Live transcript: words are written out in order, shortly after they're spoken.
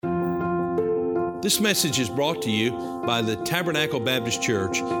This message is brought to you by the Tabernacle Baptist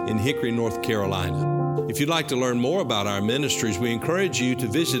Church in Hickory, North Carolina. If you'd like to learn more about our ministries, we encourage you to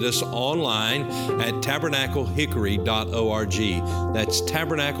visit us online at tabernaclehickory.org. That's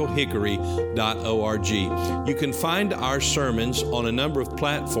tabernaclehickory.org. You can find our sermons on a number of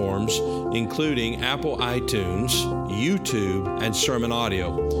platforms, including Apple iTunes, YouTube, and Sermon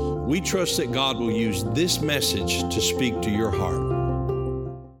Audio. We trust that God will use this message to speak to your heart.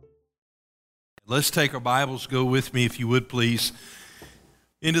 Let's take our Bibles, go with me if you would please,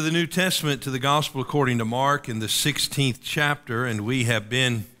 into the New Testament to the Gospel according to Mark in the 16th chapter, and we have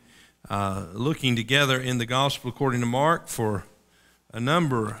been looking together in the Gospel according to Mark for a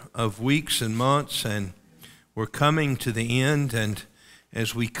number of weeks and months, and we're coming to the end, and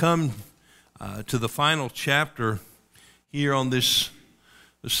as we come to the final chapter here on this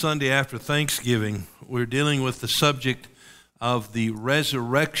Sunday after Thanksgiving, we're dealing with the subject of the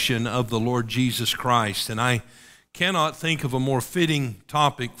resurrection of the Lord Jesus Christ. And I cannot think of a more fitting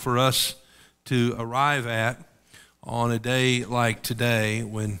topic for us to arrive at on a day like today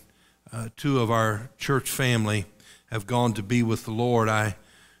when two of our church family have gone to be with the Lord. I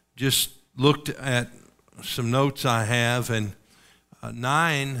just looked at some notes I have, and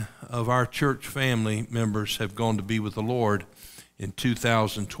 9 of our church family members have gone to be with the Lord in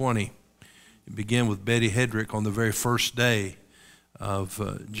 2020. It began with Betty Hedrick on the very first day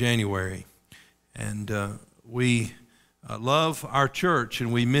of January. And we love our church,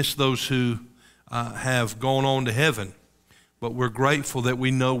 and we miss those who have gone on to heaven. But we're grateful that we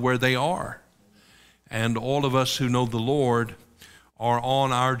know where they are. And all of us who know the Lord are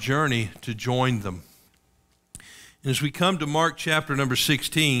on our journey to join them. And as we come to Mark chapter number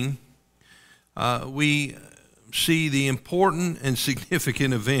 16, we see the important and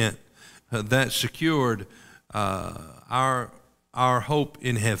significant event that secured our hope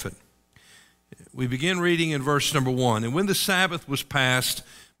in heaven. We begin reading in verse number 1. And when the Sabbath was past,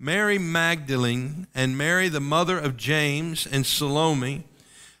 Mary Magdalene and Mary, the mother of James, and Salome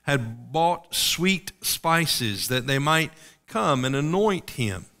had bought sweet spices that they might come and anoint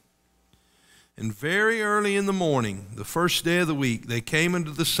him. And very early in the morning, the first day of the week, they came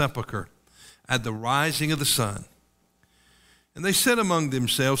into the sepulchre at the rising of the sun. And they said among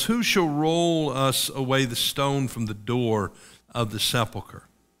themselves, "Who shall roll us away the stone from the door of the sepulchre?"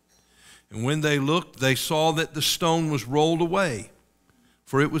 And when they looked, they saw that the stone was rolled away,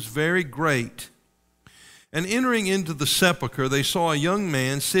 for it was very great. And entering into the sepulchre, they saw a young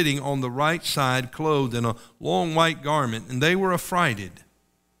man sitting on the right side, clothed in a long white garment, and they were affrighted.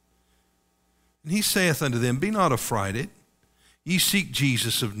 And he saith unto them, "Be not affrighted. Ye seek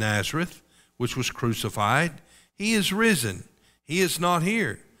Jesus of Nazareth, which was crucified. He is risen. He is not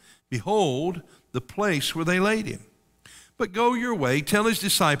here. Behold, the place where they laid him. But go your way, tell his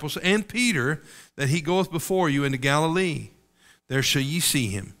disciples and Peter that he goeth before you into Galilee. There shall ye see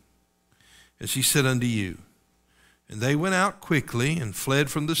him, as he said unto you." And they went out quickly and fled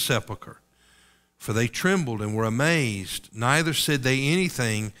from the sepulchre, for they trembled and were amazed. Neither said they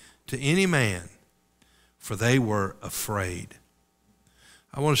anything to any man, for they were afraid.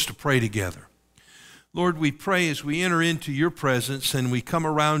 I want us to pray together. Lord, we pray as we enter into your presence and we come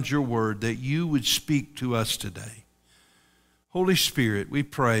around your word that you would speak to us today. Holy Spirit, we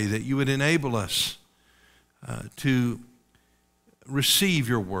pray that you would enable us to receive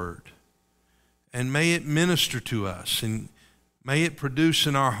your word, and may it minister to us, and may it produce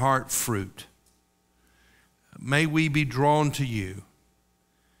in our heart fruit. May we be drawn to you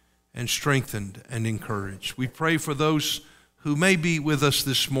and strengthened and encouraged. We pray for those who may be with us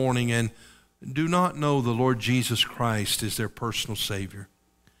this morning and do not know the Lord Jesus Christ as their personal Savior.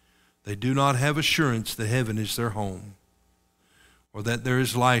 They do not have assurance that heaven is their home, or that there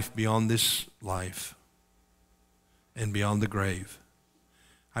is life beyond this life and beyond the grave.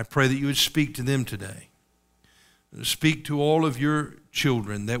 I pray that you would speak to them today. Speak to all of your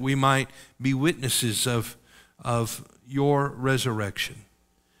children, that we might be witnesses of your resurrection.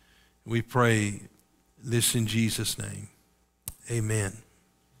 We pray this in Jesus' name. Amen.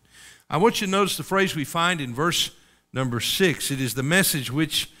 I want you to notice the phrase we find in verse number 6. It is the message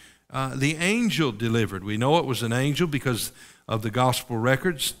which the angel delivered. We know it was an angel because of the gospel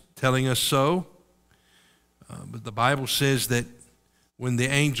records telling us so. But the Bible says that when the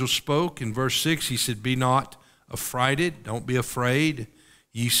angel spoke in verse 6, he said, "Be not affrighted, don't be afraid.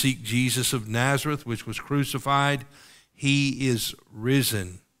 Ye seek Jesus of Nazareth, which was crucified. He is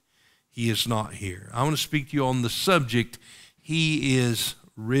risen. He is not here." I want to speak to you on the subject, he is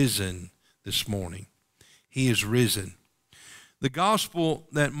risen, this morning. He is risen. The gospel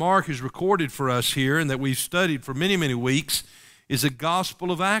that Mark has recorded for us here and that we've studied for many, many weeks is a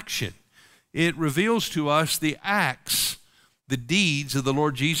gospel of action. it reveals to us the acts, the deeds of the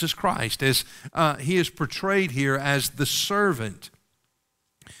Lord Jesus Christ, as he is portrayed here as the servant.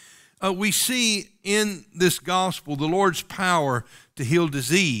 We see in this gospel the Lord's power to heal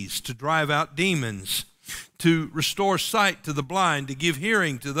disease, to drive out demons, to restore sight to the blind, to give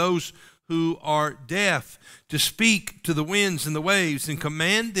hearing to those who are deaf, to speak to the winds and the waves and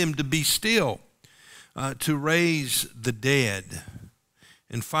command them to be still, to raise the dead.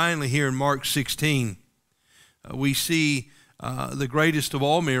 And finally, here in Mark 16, we see the greatest of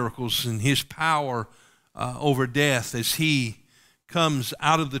all miracles and his power over death as he comes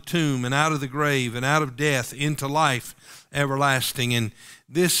out of the tomb and out of the grave and out of death into life everlasting. And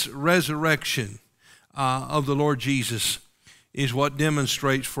this resurrection of the Lord Jesus is what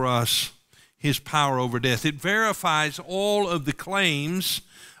demonstrates for us his power over death. It verifies all of the claims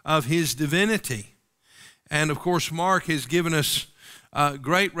of his divinity. And of course, Mark has given us a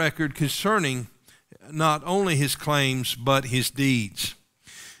great record concerning not only his claims, but his deeds.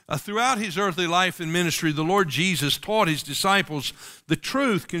 Throughout his earthly life and ministry, the Lord Jesus taught his disciples the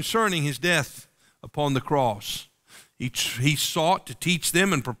truth concerning his death upon the cross. He sought to teach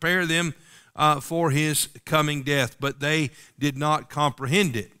them and prepare them for his coming death, but they did not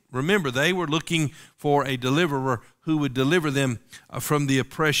comprehend it. Remember, they were looking for a deliverer who would deliver them from the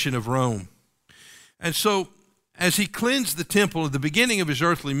oppression of Rome. And so, as he cleansed the temple at the beginning of his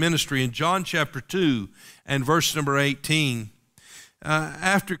earthly ministry in John chapter 2 and verse number 18,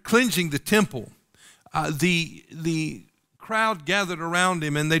 after cleansing the temple, the crowd gathered around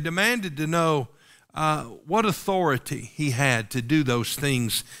him and they demanded to know what authority he had to do those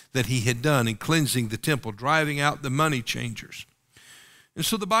things that he had done in cleansing the temple, driving out the money changers. And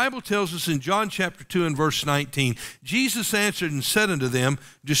so the Bible tells us in John chapter 2 and verse 19, Jesus answered and said unto them,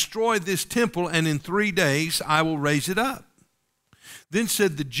 destroy this temple, and in 3 days I will raise it up. Then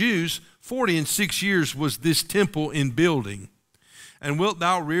said the Jews, 46 years was this temple in building, and wilt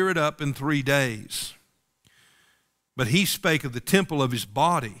thou rear it up in 3 days? But he spake of the temple of his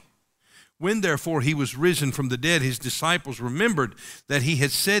body. When therefore he was risen from the dead, his disciples remembered that he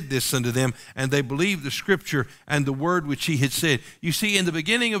had said this unto them, and they believed the scripture and the word which he had said. You see, in the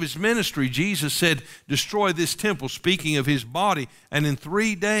beginning of his ministry, Jesus said, destroy this temple, speaking of his body, and in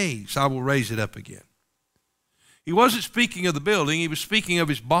 3 days I will raise it up again. He wasn't speaking of the building, he was speaking of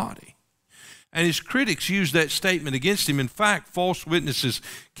his body. And his critics used that statement against him. In fact, false witnesses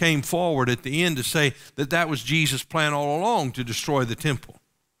came forward at the end to say that that was Jesus' plan all along, to destroy the temple.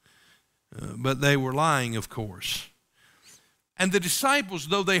 But they were lying, of course. And the disciples,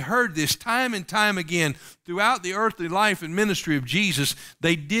 though they heard this time and time again throughout the earthly life and ministry of Jesus,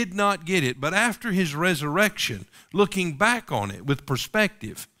 they did not get it. But after his resurrection, looking back on it with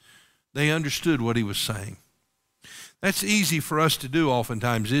perspective, they understood what he was saying. That's easy for us to do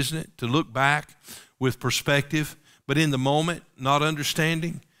oftentimes, isn't it? To look back with perspective, but in the moment, not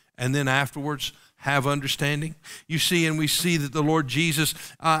understanding, and then afterwards, have understanding. You see, and we see that the Lord Jesus,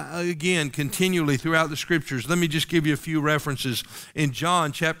 again, continually throughout the scriptures. Let me just give you a few references. In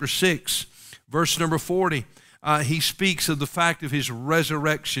John chapter 6, verse number 40, he speaks of the fact of his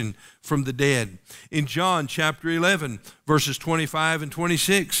resurrection from the dead. In John chapter 11, verses 25 and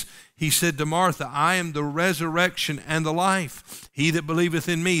 26, he said to Martha, I am the resurrection and the life. He that believeth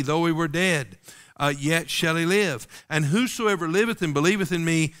in me, though he were dead, yet shall he live. And whosoever liveth and believeth in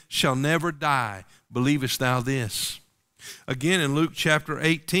me shall never die. Believest thou this? Again, in Luke chapter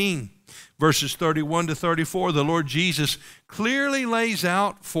 18, verses 31 to 34, the Lord Jesus clearly lays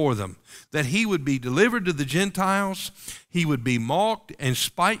out for them that he would be delivered to the Gentiles, he would be mocked and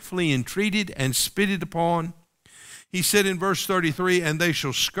spitefully entreated and spitted upon. He said in verse 33, and they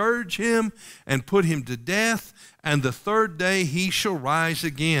shall scourge him and put him to death, and the third day he shall rise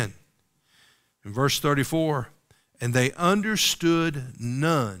again. In verse 34, and they understood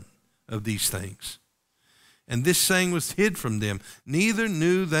none of these things. And this saying was hid from them, neither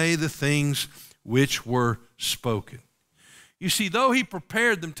knew they the things which were spoken. You see, though he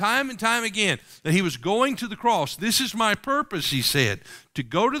prepared them time and time again that he was going to the cross, this is my purpose, he said, to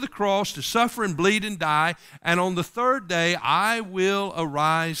go to the cross, to suffer and bleed and die, and on the third day I will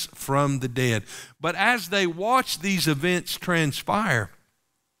arise from the dead. But as they watched these events transpire,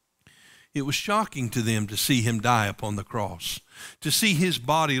 it was shocking to them to see him die upon the cross, to see his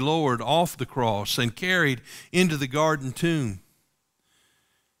body lowered off the cross and carried into the garden tomb.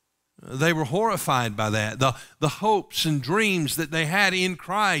 They were horrified by that. The hopes and dreams that they had in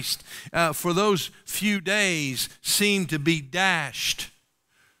Christ for those few days seemed to be dashed.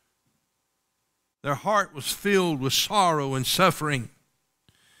 Their heart was filled with sorrow and suffering.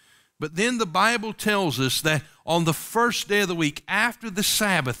 But then the Bible tells us that on the first day of the week, after the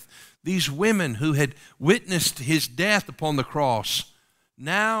Sabbath, these women who had witnessed his death upon the cross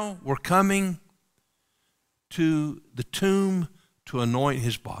now were coming to the tomb to anoint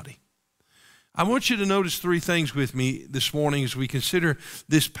his body. I want you to notice three things with me this morning as we consider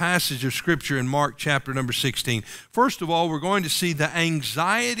this passage of Scripture in Mark chapter number 16. First of all, we're going to see the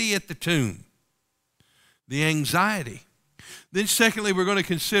anxiety at the tomb. The anxiety. Then secondly, we're going to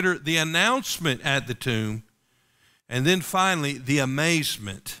consider the announcement at the tomb. And then finally, the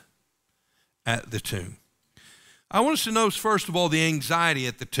amazement at the tomb. I want us to notice, first of all, the anxiety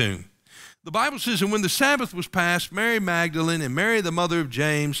at the tomb. The Bible says, and when the Sabbath was past, Mary Magdalene and Mary the mother of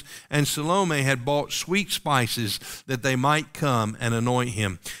James and Salome had bought sweet spices that they might come and anoint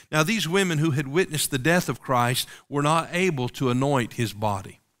him. Now these women who had witnessed the death of Christ were not able to anoint his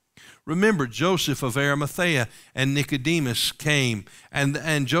body. Remember, Joseph of Arimathea and Nicodemus came,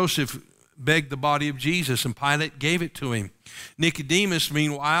 and Joseph begged the body of Jesus, and Pilate gave it to him. Nicodemus,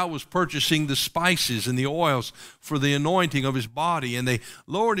 meanwhile, was purchasing the spices and the oils for the anointing of his body, and they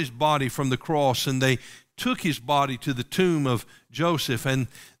lowered his body from the cross, and they took his body to the tomb of Joseph, and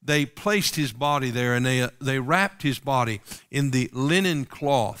they placed his body there, and they wrapped his body in the linen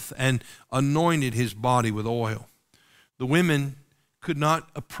cloth and anointed his body with oil. The women could not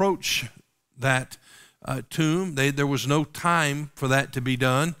approach that tomb. There was no time for that to be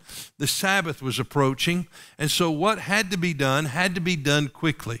done. The Sabbath was approaching, and so what had to be done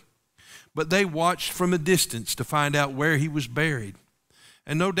quickly. But they watched from a distance to find out where he was buried.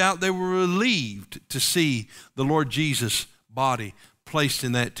 And no doubt they were relieved to see the Lord Jesus' body placed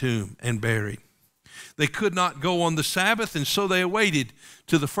in that tomb and buried. They could not go on the Sabbath, and so they awaited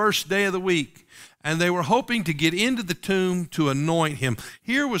to the first day of the week. And they were hoping to get into the tomb to anoint him.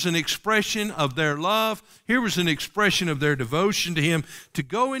 Here was an expression of their love. Here was an expression of their devotion to him, to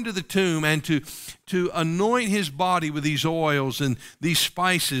go into the tomb and to anoint his body with these oils and these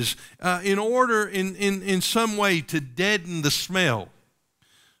spices in order, in some way, to deaden the smell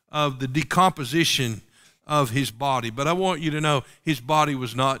of the decomposition of his body. But I want you to know his body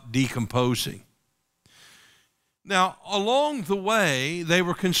was not decomposing. Now, along the way, they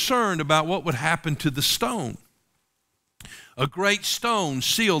were concerned about what would happen to the stone. A great stone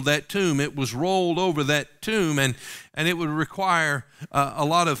sealed that tomb. It was rolled over that tomb, and it would require a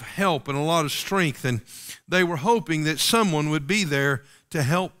lot of help and a lot of strength. And they were hoping that someone would be there to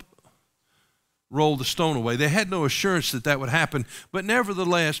help roll the stone away. They had no assurance that that would happen, but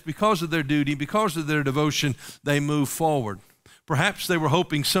nevertheless, because of their duty, because of their devotion, they moved forward. Perhaps they were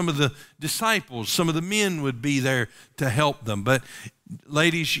hoping some of the disciples, some of the men would be there to help them. But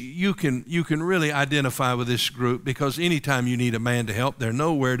ladies, you can really identify with this group, because anytime you need a man to help, they're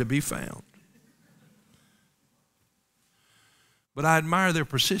nowhere to be found. But I admire their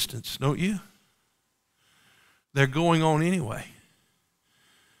persistence, don't you? They're going on anyway.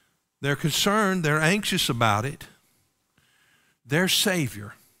 They're concerned, they're anxious about it. Their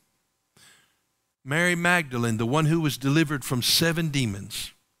Savior, Mary Magdalene, the one who was delivered from 7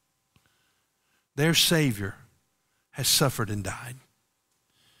 demons, their Savior has suffered and died.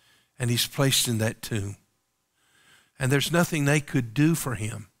 And he's placed in that tomb. And there's nothing they could do for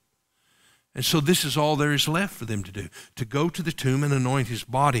him. And so this is all there is left for them to do, to go to the tomb and anoint his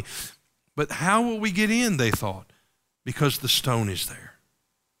body. But how will we get in, they thought, because the stone is there.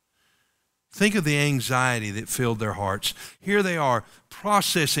 Think of the anxiety that filled their hearts. Here they are,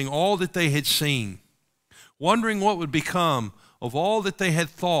 processing all that they had seen, wondering what would become of all that they had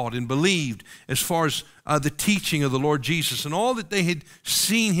thought and believed as far as the teaching of the Lord Jesus and all that they had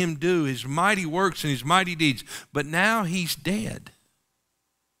seen him do, his mighty works and his mighty deeds. But now he's dead.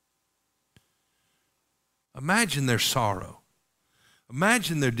 Imagine their sorrow.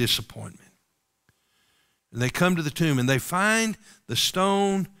 Imagine their disappointment. And they come to the tomb and they find the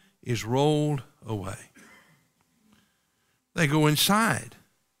stone is rolled away. They go inside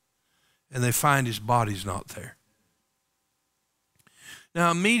and they find his body's not there.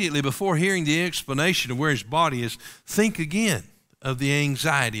 Now immediately before hearing the explanation of where his body is, think again of the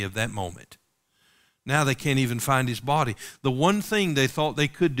anxiety of that moment. Now they can't even find his body. The one thing they thought they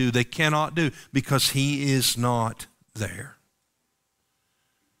could do, they cannot do, because he is not there.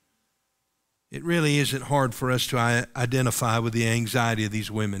 It really isn't hard for us to identify with the anxiety of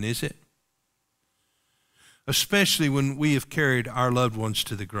these women, is it? Especially when we have carried our loved ones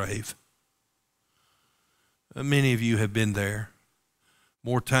to the grave. Many of you have been there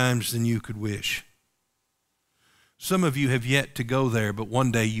more times than you could wish. Some of you have yet to go there, but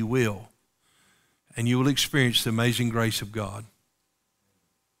one day you will. And you will experience the amazing grace of God.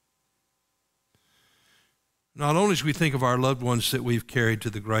 Not only as we think of our loved ones that we've carried to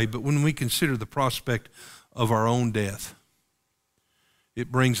the grave, but when we consider the prospect of our own death.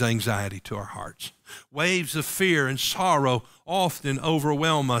 It brings anxiety to our hearts. Waves of fear and sorrow often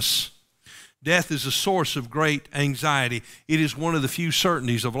overwhelm us. Death is a source of great anxiety. It is one of the few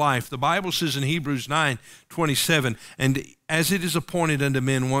certainties of life. The Bible says in Hebrews 9:27, and as it is appointed unto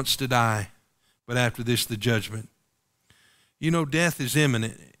men once to die, but after this the judgment. You know, death is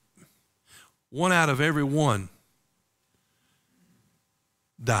imminent. One out of every one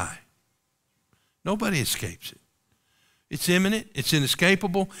die. Nobody escapes it. It's imminent, it's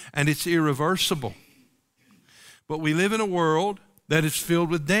inescapable, and it's irreversible. But we live in a world that is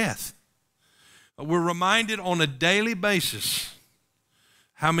filled with death. We're reminded on a daily basis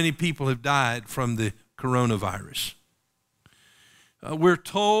how many people have died from the coronavirus. We're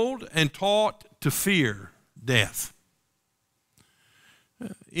told and taught to fear death.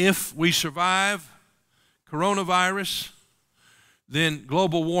 If we survive coronavirus, then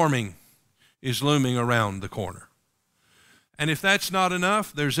global warming is looming around the corner. And if that's not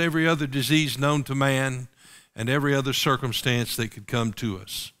enough, there's every other disease known to man and every other circumstance that could come to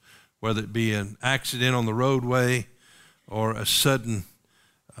us, whether it be an accident on the roadway or a sudden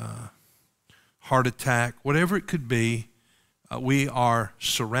heart attack, whatever it could be. We are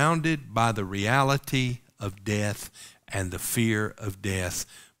surrounded by the reality of death and the fear of death,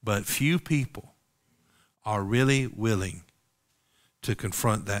 but few people are really willing to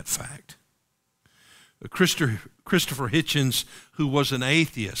confront that fact. Christopher Hitchens, who was an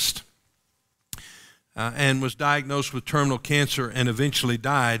atheist and was diagnosed with terminal cancer and eventually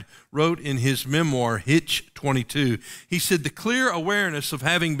died, wrote in his memoir, Hitch 22, he said, the clear awareness of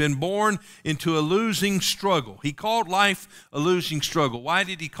having been born into a losing struggle. He called life a losing struggle. Why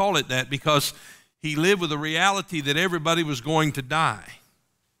did he call it that? Because he lived with the reality that everybody was going to die.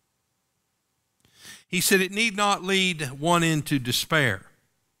 He said it need not lead one into despair.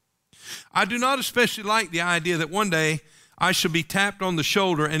 I do not especially like the idea that one day I shall be tapped on the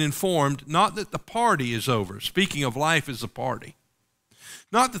shoulder and informed not that the party is over. Speaking of life as a party.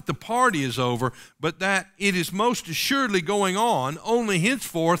 Not that the party is over, but that it is most assuredly going on, only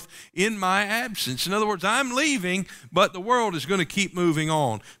henceforth in my absence. In other words, I'm leaving, but the world is going to keep moving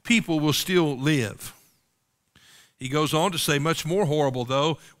on. People will still live. He goes on to say, much more horrible,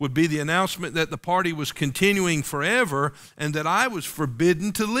 though, would be the announcement that the party was continuing forever and that I was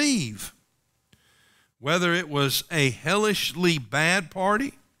forbidden to leave. Whether it was a hellishly bad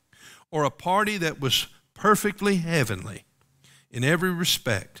party or a party that was perfectly heavenly in every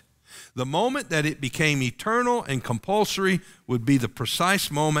respect, the moment that it became eternal and compulsory would be the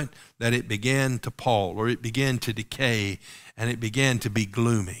precise moment that it began to pall, or it began to decay, and it began to be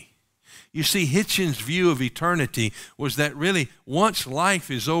gloomy. You see, Hitchens' view of eternity was that really once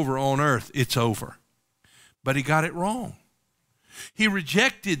life is over on earth, it's over. But he got it wrong. He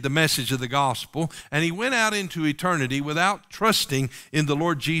rejected the message of the gospel, and he went out into eternity without trusting in the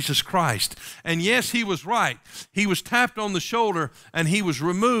Lord Jesus Christ. And yes, he was right. He was tapped on the shoulder, and he was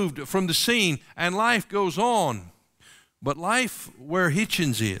removed from the scene, and life goes on. But life where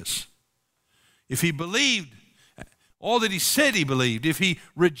Hitchens is, if he believed all that he said he believed, if he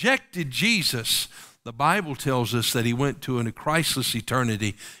rejected Jesus, the Bible tells us that he went to a Christless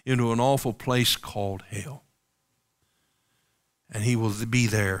eternity into an awful place called hell. And he will be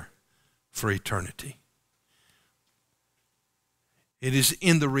there for eternity. It is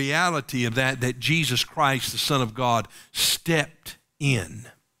in the reality of that Jesus Christ, the Son of God, stepped in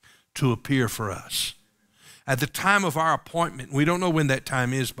to appear for us. At the time of our appointment, we don't know when that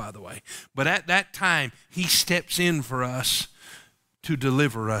time is, by the way, but at that time, he steps in for us to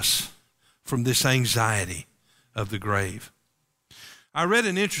deliver us from this anxiety of the grave. I read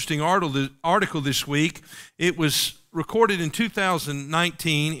an interesting article this week. It was recorded in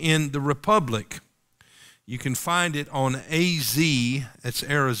 2019 in The Republic. You can find it on AZ, that's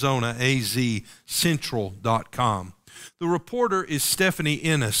Arizona, azcentral.com. The reporter is Stephanie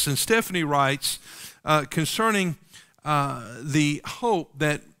Ennis, and Stephanie writes concerning the hope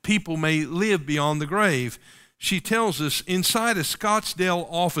that people may live beyond the grave. She tells us, inside a Scottsdale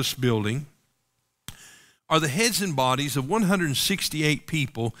office building are the heads and bodies of 168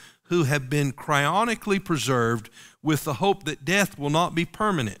 people who have been cryonically preserved with the hope that death will not be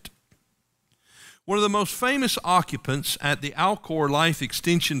permanent. One of the most famous occupants at the Alcor Life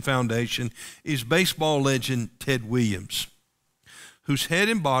Extension Foundation is baseball legend Ted Williams, whose head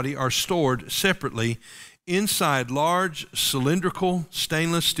and body are stored separately inside large cylindrical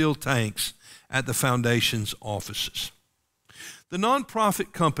stainless steel tanks at the foundation's offices. The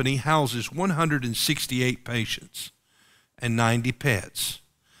nonprofit company houses 168 patients and 90 pets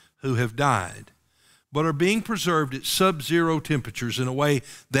who have died, but are being preserved at sub-zero temperatures in a way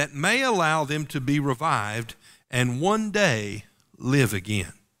that may allow them to be revived and one day live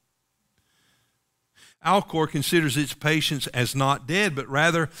again. Alcor considers its patients as not dead, but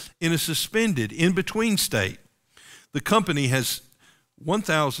rather in a suspended, in-between state. The company has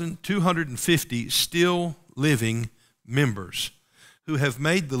 1,250 still living members who have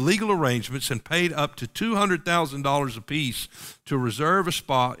made the legal arrangements and paid up to $200,000 apiece to reserve a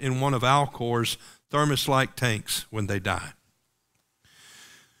spot in one of Alcor's thermos-like tanks when they die.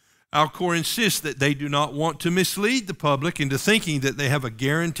 Alcor insists that they do not want to mislead the public into thinking that they have a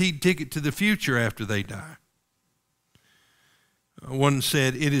guaranteed ticket to the future after they die. One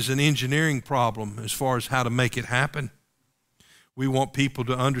said, it is an engineering problem as far as how to make it happen. We want people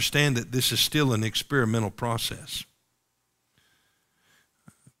to understand that this is still an experimental process.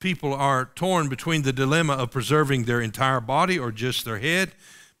 People are torn between the dilemma of preserving their entire body or just their head,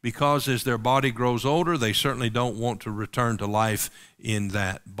 because as their body grows older, they certainly don't want to return to life in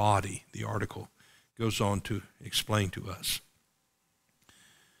that body. The article goes on to explain to us.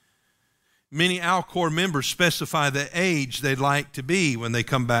 Many Alcor members specify the age they'd like to be when they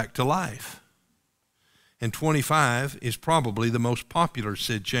come back to life. And 25 is probably the most popular,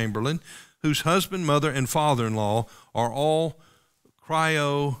 said Chamberlain, whose husband, mother, and father-in-law are all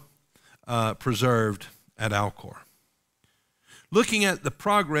preserved at Alcor. Looking at the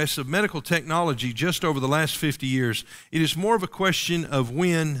progress of medical technology just over the last 50 years, it is more of a question of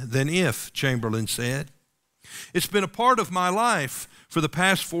when than if, Chamberlain said. It's been a part of my life for the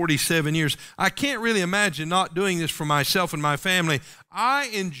past 47 years. I can't really imagine not doing this for myself and my family. I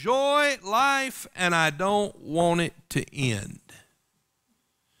enjoy life and I don't want it to end.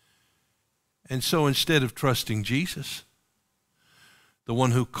 And so instead of trusting Jesus, the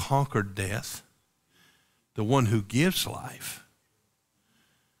one who conquered death, the one who gives life,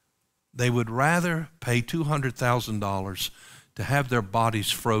 they would rather pay $200,000 to have their bodies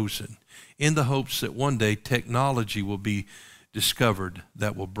frozen in the hopes that one day technology will be discovered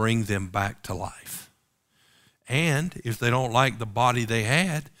that will bring them back to life. And if they don't like the body they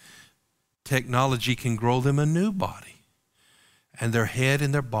had, technology can grow them a new body, and their head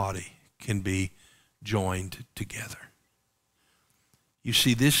and their body can be joined together. You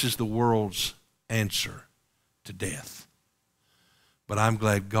see, this is the world's answer to death. But I'm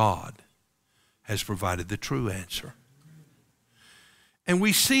glad God has provided the true answer. And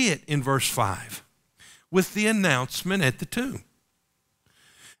we see it in verse 5 with the announcement at the tomb.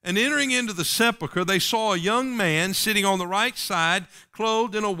 And entering into the sepulchre, they saw a young man sitting on the right side,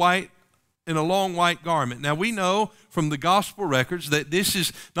 clothed in a long white garment. Now we know from the gospel records that this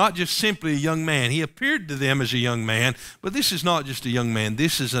is not just simply a young man. He appeared to them as a young man, but this is not just a young man.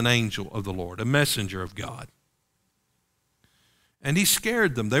 This is an angel of the Lord, a messenger of God. And he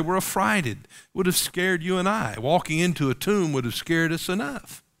scared them. They were affrighted. Would have scared you and I. Walking into a tomb would have scared us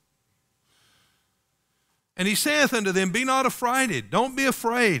enough. And he saith unto them, be not affrighted. Don't be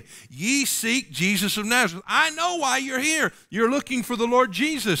afraid. Ye seek Jesus of Nazareth. I know why you're here. You're looking for the Lord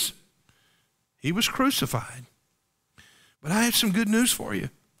Jesus. He was crucified. But I have some good news for you.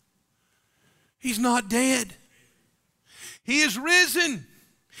 He's not dead. He is risen.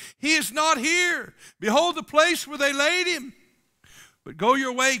 He is not here. Behold the place where they laid him. But go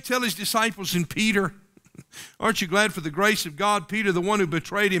your way, tell his disciples and Peter. Aren't you glad for the grace of God? Peter, the one who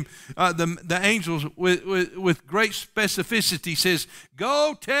betrayed him, the angels with great specificity says,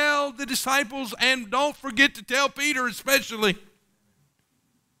 go tell the disciples and don't forget to tell Peter especially.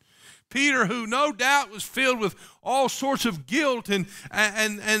 Peter, who no doubt was filled with all sorts of guilt and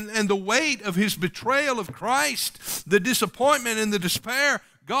the weight of his betrayal of Christ, the disappointment and the despair,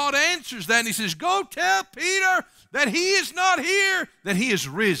 God answers that and he says, go tell Peter that he is not here, that he is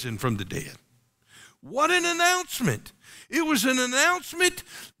risen from the dead. What an announcement. It was an announcement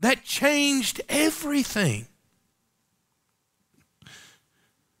that changed everything.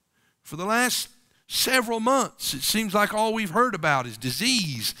 For the last several months, it seems like all we've heard about is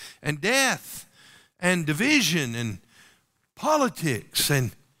disease and death and division and politics.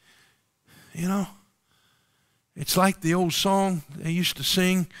 And, you know, it's like the old song they used to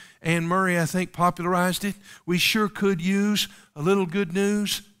sing. Anne Murray, I think, popularized it. We sure could use a little good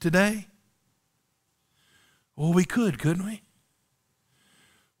news today. Well, we could, couldn't we?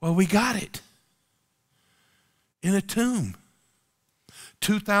 Well, we got it in a tomb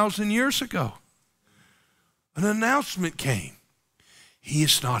 2,000 years ago. An announcement came. He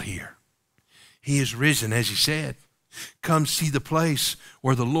is not here. He is risen, as he said. Come see the place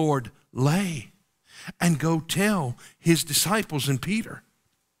where the Lord lay and go tell his disciples and Peter.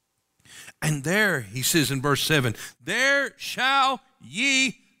 And there, he says in verse 7, there shall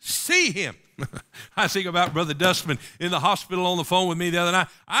ye see him. I think about Brother Dustman in the hospital on the phone with me the other night.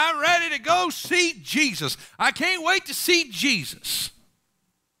 I'm ready to go see Jesus. I can't wait to see Jesus.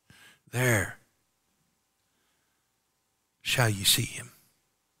 There shall you see him.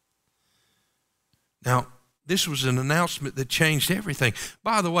 Now, this was an announcement that changed everything.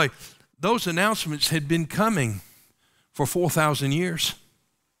 By the way, those announcements had been coming for 4,000 years.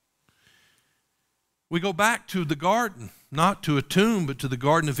 We go back to the garden, not to a tomb, but to the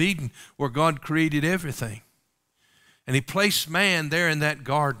Garden of Eden, where God created everything. And he placed man there in that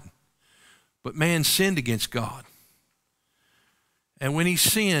garden. But man sinned against God. And when he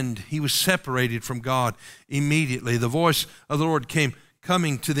sinned, he was separated from God immediately. The voice of the Lord came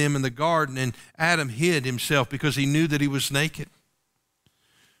coming to them in the garden, and Adam hid himself because he knew that he was naked.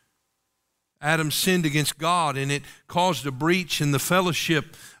 Adam sinned against God, and it caused a breach in the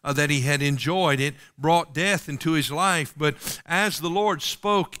fellowship that he had enjoyed. It brought death into his life. But as the Lord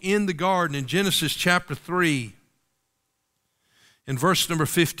spoke in the garden in Genesis chapter 3, in verse number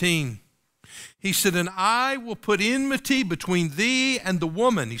 15, he said, "And I will put enmity between thee and the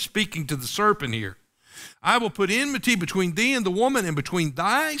woman." He's speaking to the serpent here. "I will put enmity between thee and the woman, and between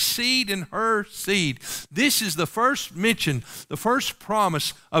thy seed and her seed." This is the first mention, the first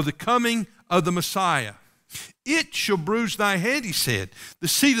promise of the coming of the Messiah. "It shall bruise thy head," he said. "The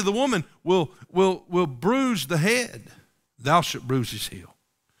seed of the woman will bruise the head. Thou shalt bruise his heel."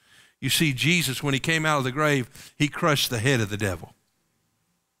 You see, Jesus, when he came out of the grave, he crushed the head of the devil.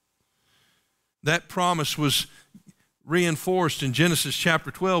 That promise was reinforced in Genesis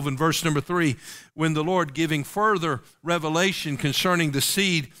chapter 12 and verse number 3, when the Lord, giving further revelation concerning the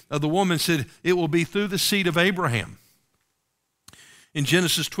seed of the woman, said, "It will be through the seed of Abraham." In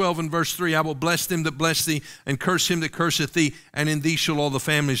Genesis 12 and verse 3, "I will bless them that bless thee, and curse him that curseth thee, and in thee shall all the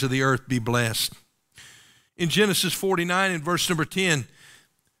families of the earth be blessed." In Genesis 49 and verse number 10,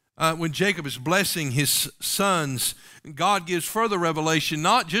 when Jacob is blessing his sons, God gives further revelation,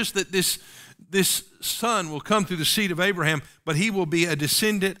 not just that this son will come through the seed of Abraham, but he will be a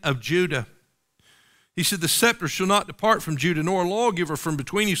descendant of Judah. He said, "The scepter shall not depart from Judah, nor a lawgiver from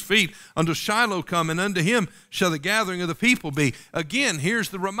between his feet, until Shiloh come, and unto him shall the gathering of the people be." Again, here's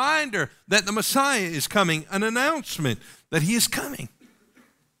the reminder that the Messiah is coming, an announcement that he is coming.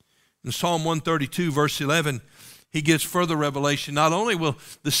 In Psalm 132, verse 11, he gives further revelation. Not only will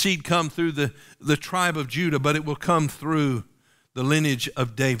the seed come through the tribe of Judah, but it will come through the lineage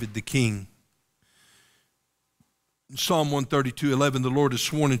of David the king. In Psalm 132:11, "The Lord has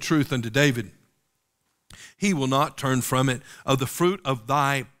sworn in truth unto David. He will not turn from it. Of the fruit of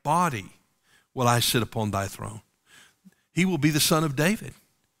thy body will I sit upon thy throne." He will be the son of David.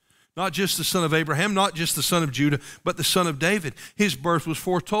 Not just the son of Abraham, not just the son of Judah, but the son of David. His birth was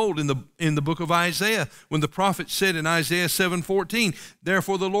foretold in the book of Isaiah, when the prophet said in Isaiah 7:14,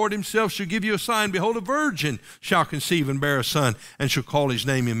 "Therefore the Lord himself shall give you a sign. Behold, a virgin shall conceive and bear a son, and shall call his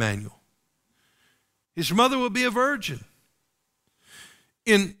name Emmanuel." His mother will be a virgin.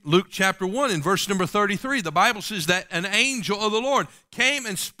 In Luke chapter 1, in verse number 33, the Bible says that an angel of the Lord came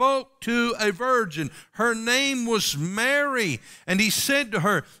and spoke to a virgin. Her name was Mary. And he said to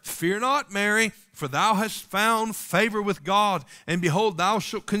her, "Fear not, Mary, for thou hast found favor with God. And behold, thou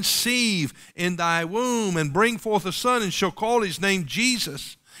shalt conceive in thy womb, and bring forth a son, and shall call his name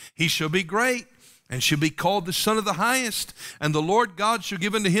Jesus. He shall be great, and shall be called the Son of the Highest. And the Lord God shall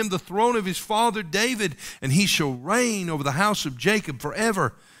give unto him the throne of his father David, and he shall reign over the house of Jacob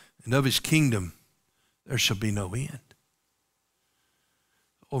forever, and of his kingdom there shall be no end."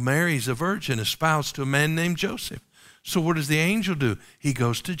 Well, Mary's a virgin, espoused to a man named Joseph. So what does the angel do? He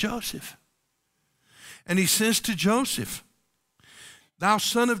goes to Joseph. And he says to Joseph, "Thou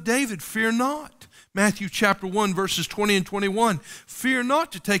son of David, fear not." Matthew chapter 1, verses 20 and 21. "Fear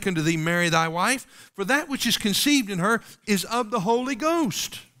not to take unto thee Mary thy wife, for that which is conceived in her is of the Holy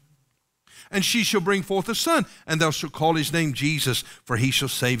Ghost. And she shall bring forth a son, and thou shalt call his name Jesus, for he shall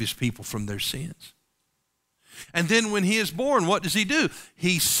save his people from their sins." And then when he is born, what does he do?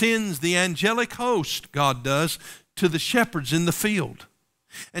 He sends the angelic host, God does, to the shepherds in the field.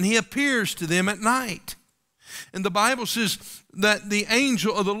 And he appears to them at night. And the Bible says that the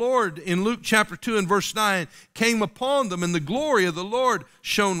angel of the Lord in Luke chapter 2 and verse 9 came upon them, and the glory of the Lord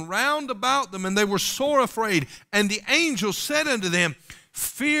shone round about them, and they were sore afraid. And the angel said unto them,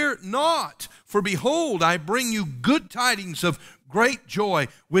 "Fear not, for behold, I bring you good tidings of great joy,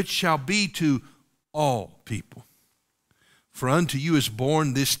 which shall be to all people. For unto you is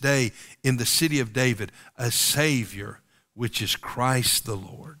born this day in the city of David a Savior, which is Christ the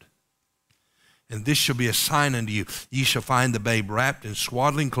Lord." And this shall be a sign unto you. Ye shall find the babe wrapped in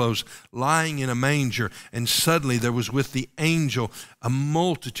swaddling clothes, lying in a manger. And suddenly there was with the angel a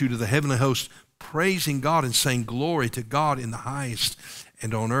multitude of the heavenly host, praising God and saying, Glory to God in the highest,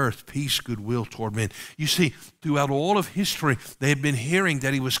 and on earth peace, goodwill toward men. You see, throughout all of history, they had been hearing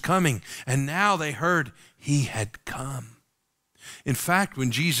that he was coming, and now they heard he had come. In fact,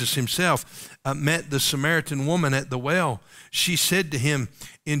 when Jesus himself met the Samaritan woman at the well, she said to him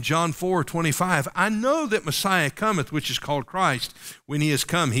in John 4:25, I know that Messiah cometh, which is called Christ. When he is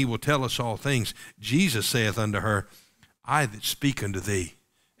come, he will tell us all things. Jesus saith unto her, I that speak unto thee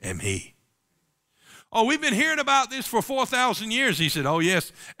am he. Oh, we've been hearing about this for 4,000 years. He said, oh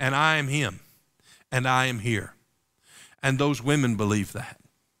yes, and I am him, and I am here. And those women believed that.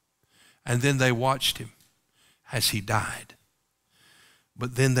 And then they watched him as he died.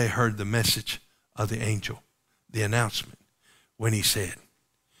 But then they heard the message of the angel, the announcement, when he said,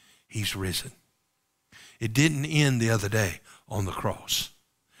 he's risen. It didn't end the other day on the cross.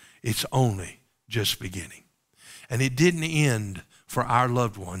 It's only just beginning. And it didn't end for our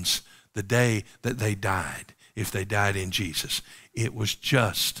loved ones the day that they died, if they died in Jesus. It was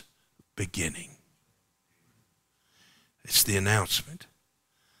just beginning. It's the announcement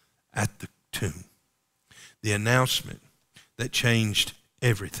at the tomb. The announcement that changed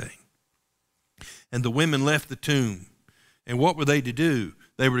everything. And the women left the tomb. And what were they to do?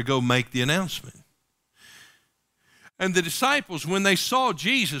 They were to go make the announcement. And the disciples, when they saw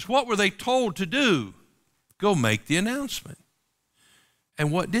Jesus, what were they told to do? Go make the announcement.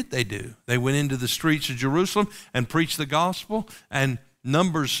 And what did they do? They went into the streets of Jerusalem and preached the gospel, and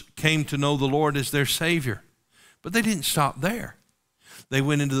numbers came to know the Lord as their Savior. But they didn't stop there. They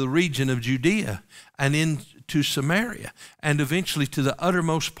went into the region of Judea and into Samaria and eventually to the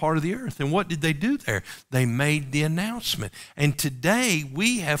uttermost part of the earth. And what did they do there? They made the announcement. And today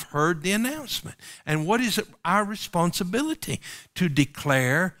we have heard the announcement. And what is our responsibility? To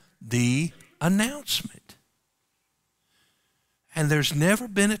declare the announcement. And there's never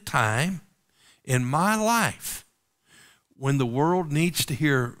been a time in my life when the world needs to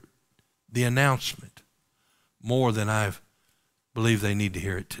hear the announcement more than I believe they need to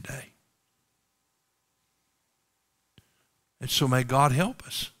hear it today. And so may God help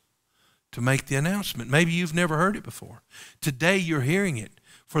us to make the announcement. Maybe you've never heard it before. Today you're hearing it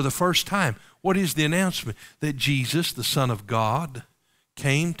for the first time. What is the announcement? That Jesus, the Son of God,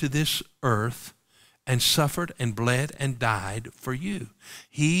 came to this earth and suffered and bled and died for you.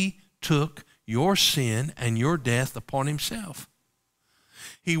 He took your sin and your death upon himself.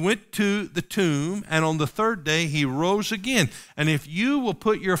 He went to the tomb, and on the third day he rose again. And if you will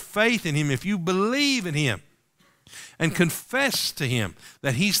put your faith in him, if you believe in him and confess to him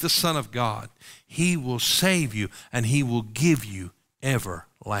that he's the Son of God, he will save you and he will give you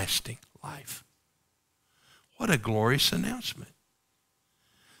everlasting life. What a glorious announcement.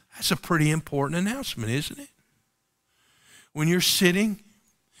 That's a pretty important announcement, isn't it? When you're sitting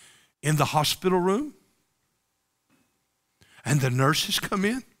in the hospital room and the nurses come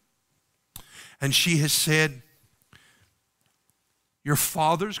in and she has said, your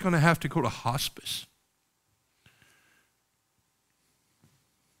father's going to have to go to hospice.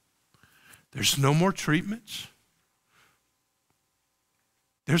 There's no more treatments.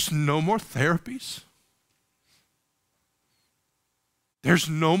 There's no more therapies. There's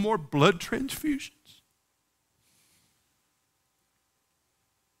no more blood transfusions.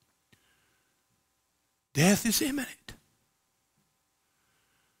 Death is imminent.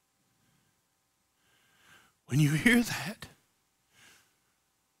 When you hear that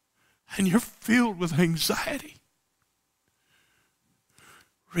and you're filled with anxiety,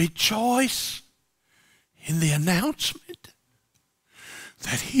 rejoice in the announcement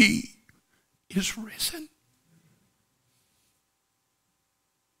that he is risen.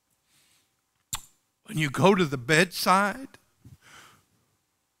 When you go to the bedside,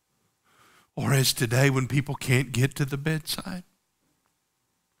 or as today when people can't get to the bedside,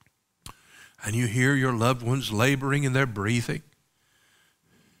 and you hear your loved ones laboring and they're breathing,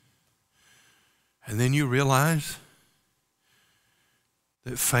 and then you realize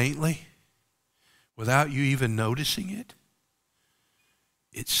that faintly, without you even noticing it,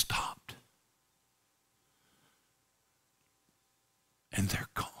 it stopped. And they're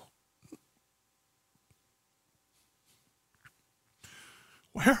gone.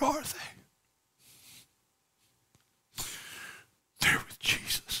 Where are they? They're with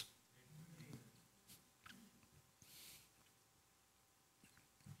Jesus.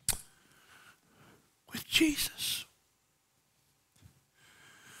 With Jesus.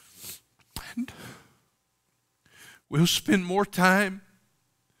 And we'll spend more time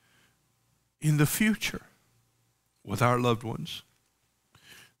in the future with our loved ones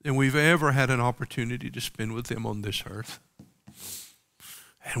than we've ever had an opportunity to spend with them on this earth.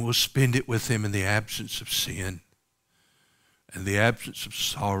 And we'll spend it with them in the absence of sin and the absence of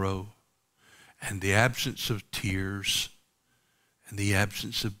sorrow and the absence of tears and the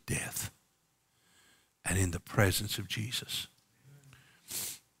absence of death and in the presence of Jesus.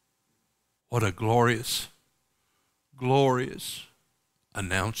 What a glorious, glorious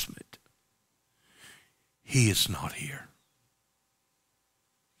announcement. He is not here.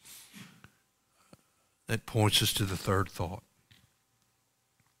 That points us to the third thought.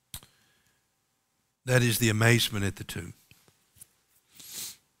 That is the amazement at the tomb.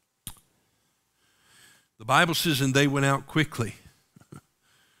 The Bible says, and they went out quickly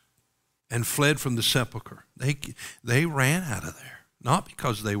and fled from the sepulchre. They ran out of there, not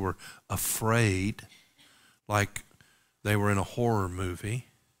because they were afraid, like they were in a horror movie.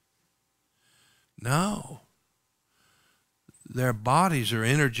 No. Their bodies are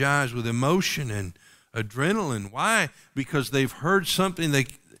energized with emotion and adrenaline. Why? Because they've heard something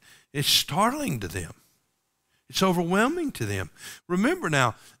it's startling to them. It's overwhelming to them. Remember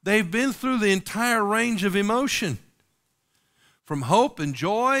now, they've been through the entire range of emotion, from hope and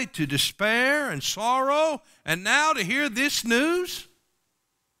joy to despair and sorrow, and now to hear this news.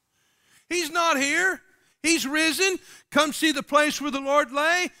 He's not here. He's risen. Come see the place where the Lord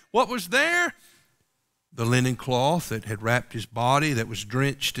lay. What was there? The linen cloth that had wrapped his body, that was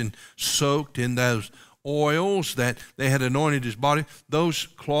drenched and soaked in those oils that they had anointed his body. Those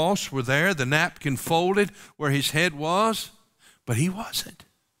cloths were there, the napkin folded where his head was, but he wasn't.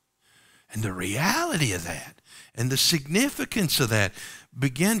 And the reality of that and the significance of that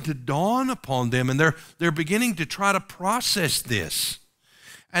began to dawn upon them, and they're beginning to try to process this.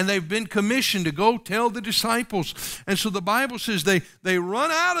 And they've been commissioned to go tell the disciples. And so the Bible says they run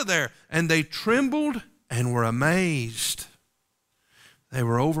out of there, and they trembled and were amazed. They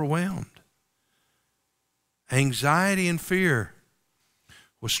were overwhelmed. Anxiety and fear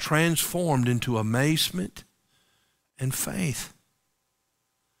was transformed into amazement and faith.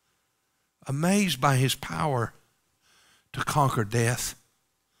 Amazed by his power to conquer death.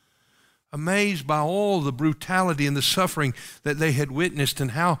 Amazed by all the brutality and the suffering that they had witnessed,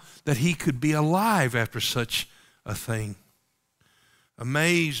 and how that he could be alive after such a thing.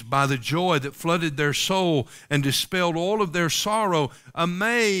 Amazed by the joy that flooded their soul and dispelled all of their sorrow.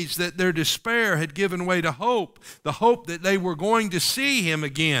 Amazed that their despair had given way to hope, the hope that they were going to see him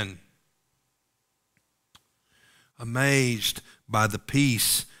again. Amazed by the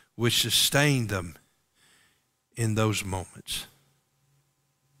peace which sustained them in those moments.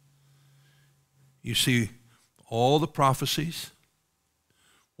 You see, all the prophecies,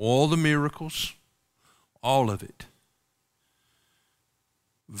 all the miracles, all of it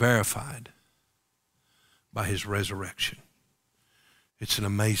verified by his resurrection. It's an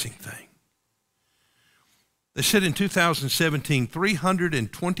amazing thing. They said in 2017,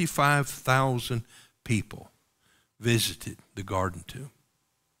 325,000 people visited the Garden Tomb.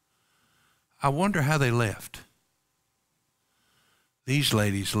 I wonder how they left. These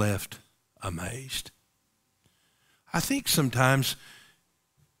ladies left amazed. I think sometimes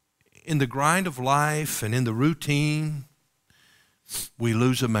in the grind of life and in the routine, we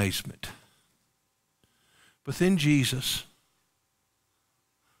lose amazement. But then Jesus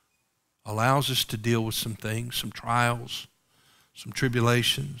allows us to deal with some things, some trials, some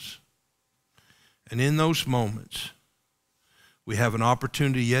tribulations. And in those moments, we have an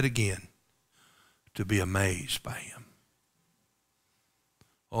opportunity yet again to be amazed by him.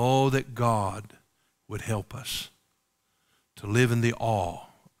 Oh, that God would help us to live in the awe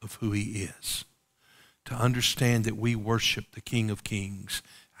of who he is, to understand that we worship the King of Kings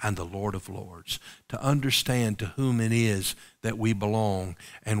and the Lord of Lords, to understand to whom it is that we belong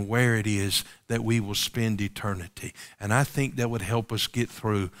and where it is that we will spend eternity. And I think that would help us get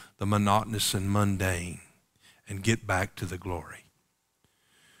through the monotonous and mundane and get back to the glory.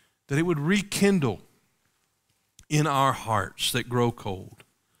 That it would rekindle in our hearts that grow cold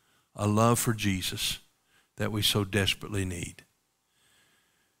a love for Jesus that we so desperately need.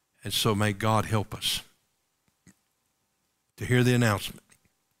 And so may God help us to hear the announcement.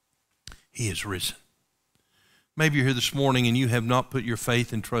 He is risen. Maybe you're here this morning and you have not put your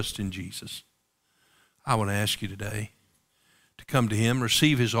faith and trust in Jesus. I want to ask you today to come to him,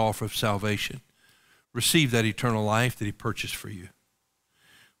 receive his offer of salvation, receive that eternal life that he purchased for you.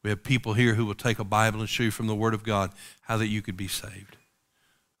 We have people here who will take a Bible and show you from the Word of God how that you could be saved.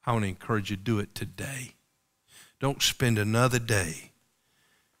 I want to encourage you to do it today. Don't spend another day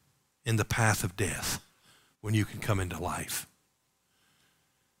in the path of death when you can come into life.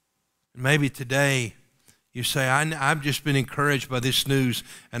 Maybe today you say, I've just been encouraged by this news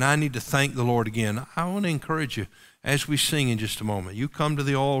and I need to thank the Lord again. I want to encourage you as we sing in just a moment. You come to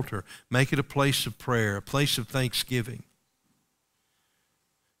the altar, make it a place of prayer, a place of thanksgiving.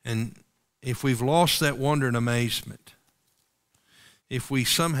 And if we've lost that wonder and amazement, if we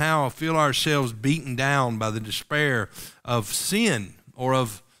somehow feel ourselves beaten down by the despair of sin or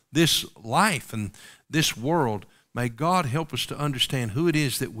of this life and this world, may God help us to understand who it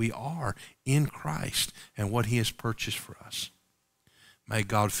is that we are in Christ and what He has purchased for us. May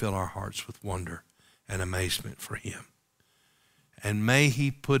God fill our hearts with wonder and amazement for Him. And may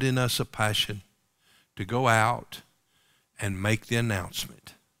He put in us a passion to go out and make the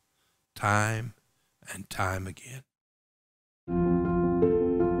announcement time and time again.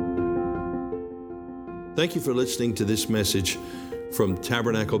 Thank you for listening to this message from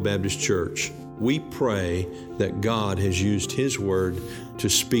Tabernacle Baptist Church. We pray that God has used His Word to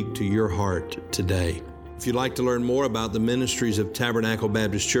speak to your heart today. If you'd like to learn more about the ministries of Tabernacle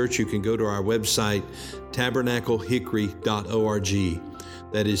Baptist Church, you can go to our website, tabernaclehickory.org.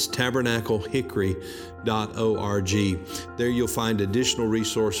 That is tabernaclehickory.org. There you'll find additional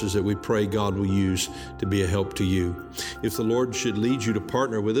resources that we pray God will use to be a help to you. If the Lord should lead you to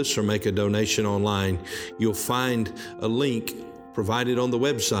partner with us or make a donation online, you'll find a link provided on the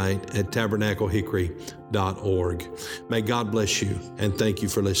website at tabernaclehickory.org. May God bless you, and thank you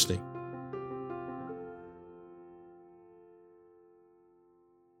for listening.